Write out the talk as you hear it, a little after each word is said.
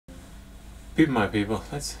People, my people,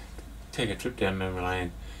 let's take a trip down memory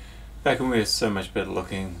lane. Back when we were so much better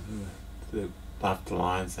looking, the laughter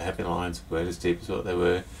lines, the happy lines weren't as deep as what they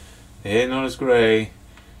were. The hair not as grey,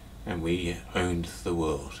 and we owned the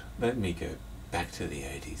world. Let me go back to the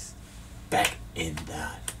 80s. Back in the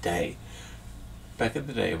day. Back in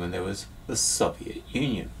the day when there was the Soviet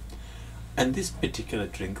Union. And this particular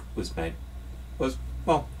drink was made, well,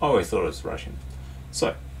 I always thought it was Russian.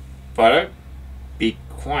 So, Fido, be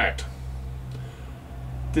quiet.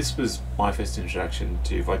 This was my first introduction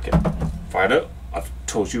to vodka. Fido, I've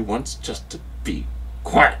told you once just to be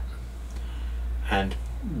quiet. And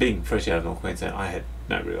being fresh out of North Queensland, I had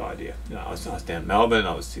no real idea. You know, I was down in Melbourne,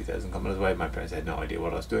 I was 2,000 kilometres away, my parents had no idea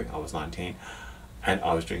what I was doing. I was 19 and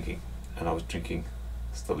I was drinking. And I was drinking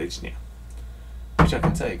Stoli, which I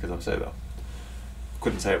can say because I'm sober.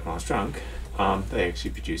 Couldn't say it when I was drunk. They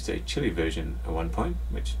actually produced a chili version at one point,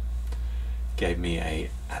 which gave me a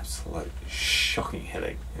absolute shocking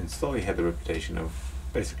headache. And Stoli had the reputation of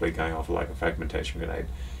basically going off like a fragmentation grenade.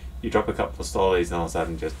 You drop a couple of Stolis and all of a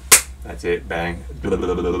sudden just, that's it, bang,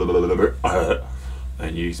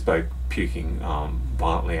 and you spoke puking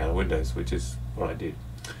violently out of windows, which is what I did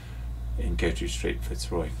in Gertrude Street,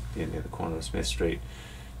 Fitzroy, near the corner of Smith Street,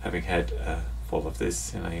 having had a fall of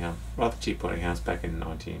this in a rather cheap boarding house back in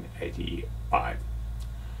 1985.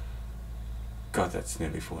 God, that's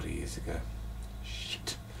nearly 40 years ago.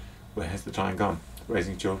 Shit. Where has the time gone?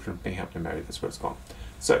 Raising children, being happy to marry, that's where it's gone.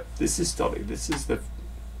 So, this is Stoli. This is the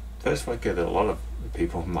first vodka that a lot of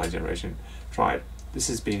people in my generation tried. This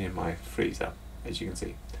has been in my freezer, as you can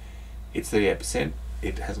see. It's 38%.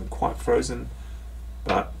 It hasn't quite frozen,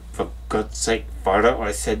 but for God's sake, Fido,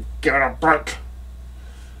 I said, give it a break.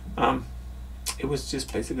 It was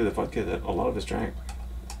just basically the vodka that a lot of us drank.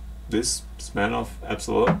 This Smirnoff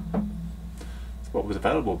Absolute, it's what was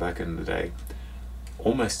available back in the day.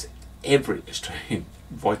 Almost every Australian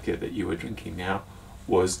vodka that you were drinking now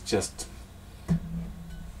was just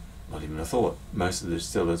not even a thought. Most of the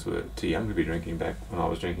distillers were too young to be drinking back when I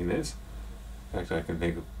was drinking this. In fact, I can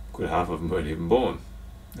think of a good half of them weren't even born.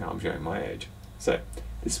 Now I'm showing my age. So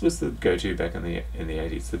this was the go-to back in the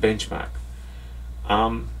 80s, the benchmark.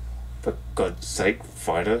 For God's sake,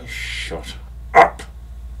 Fido, shut up!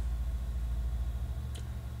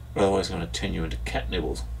 Otherwise I'm going to turn you into cat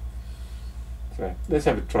nibbles. So let's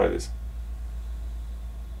have a try this.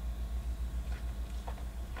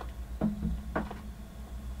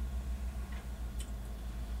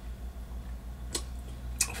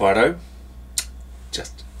 Fido,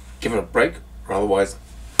 just give it a break, or otherwise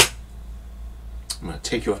I'm going to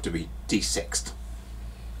take you off to be de-sexed.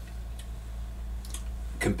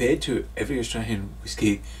 Compared to every Australian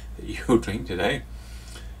whiskey that you'll drink today,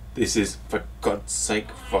 this is, for God's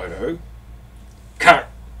sake, Fido, cut it!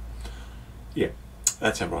 Yeah,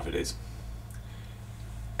 that's how rough it is.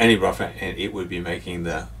 Any rougher and it would be making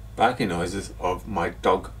the barking noises of my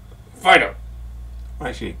dog, Fido.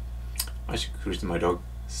 Actually, I should christen my dog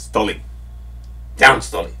Stoli. Down,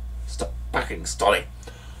 Stoli. Stop barking, Stoli.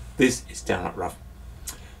 This is downright rough.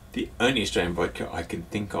 The only Australian vodka I can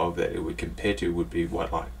think of that it would compare to would be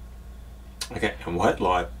White Light. Okay, and White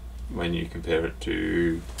Light, when you compare it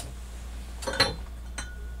to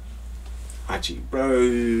Archie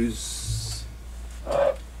Bros,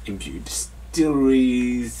 Imbued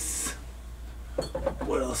Distilleries,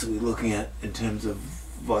 what else are we looking at in terms of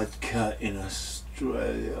vodka in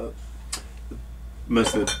Australia?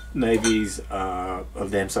 Most of the navies are a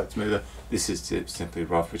damn sight smoother. This is simply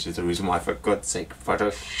rough, which is the reason why, for God's sake,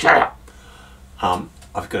 Fido, shut up!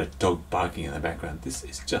 I've got a dog barking in the background. This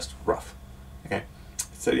is just rough. Okay,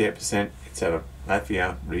 38%. It's out of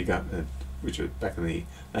Latvia, Riga, which was back in the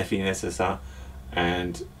Latvian SSR,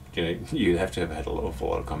 and you know you'd have to have had a awful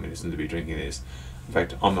lot of communism to be drinking this. In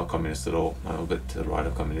fact, I'm not communist at all. I'm a bit to the right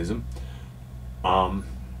of communism.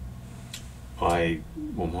 I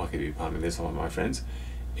will more likely be palming this on one of my friends.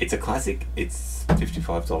 It's a classic. It's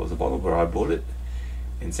 $55 a bottle where I bought it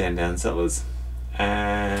in Sandown Cellars,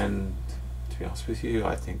 and to be honest with you,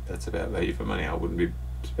 I think that's about value for money. I wouldn't be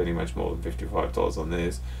spending much more than $55 on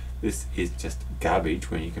this. This is just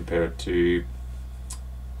garbage when you compare it to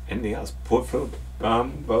anything else. Port Phillip,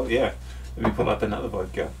 well, yeah. Let me pull up another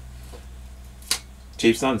vodka.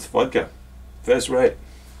 Cheap Sons vodka, first rate,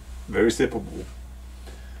 very sippable.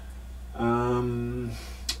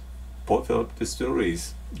 Port Phillip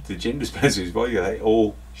Distilleries, the gin dispensaries vodka, they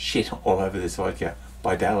all shit all over this vodka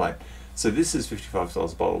by daylight. So this is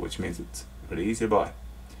 $55 a bottle, which means it's pretty easy to buy.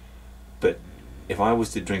 But if I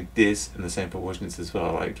was to drink this in the same proportions as what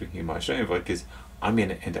I like drinking in my Australian vodkas, I'm going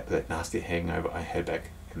to end up with that nasty hangover I had back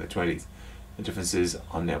in the 20s. The difference is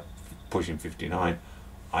I'm now pushing 59.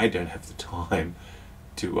 I don't have the time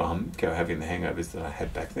to go having the hangovers that I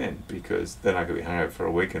had back then, because then I could be hungover for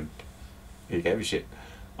a week and who gave a shit.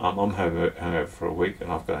 I'm hungover for a week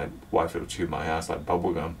and I've got a wife that'll chew my ass like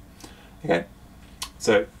bubble gum. Okay,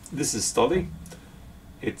 so this is Stoli.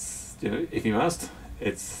 It's, you know, if you must,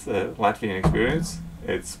 it's a Latvian experience.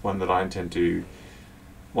 It's one that I intend to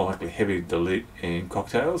more likely heavily dilute in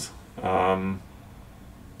cocktails. Apart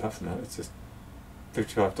from that, it's just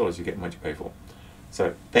 $55. You get what you pay for.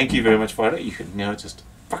 So thank you very much, Fighter. You can now just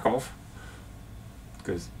fuck off.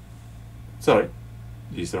 Because, sorry,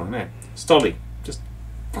 used the wrong name. Stoli, just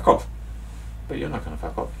fuck off. But you're not going to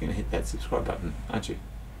fuck off. You're going to hit that subscribe button, aren't you?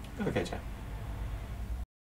 Okay, ciao.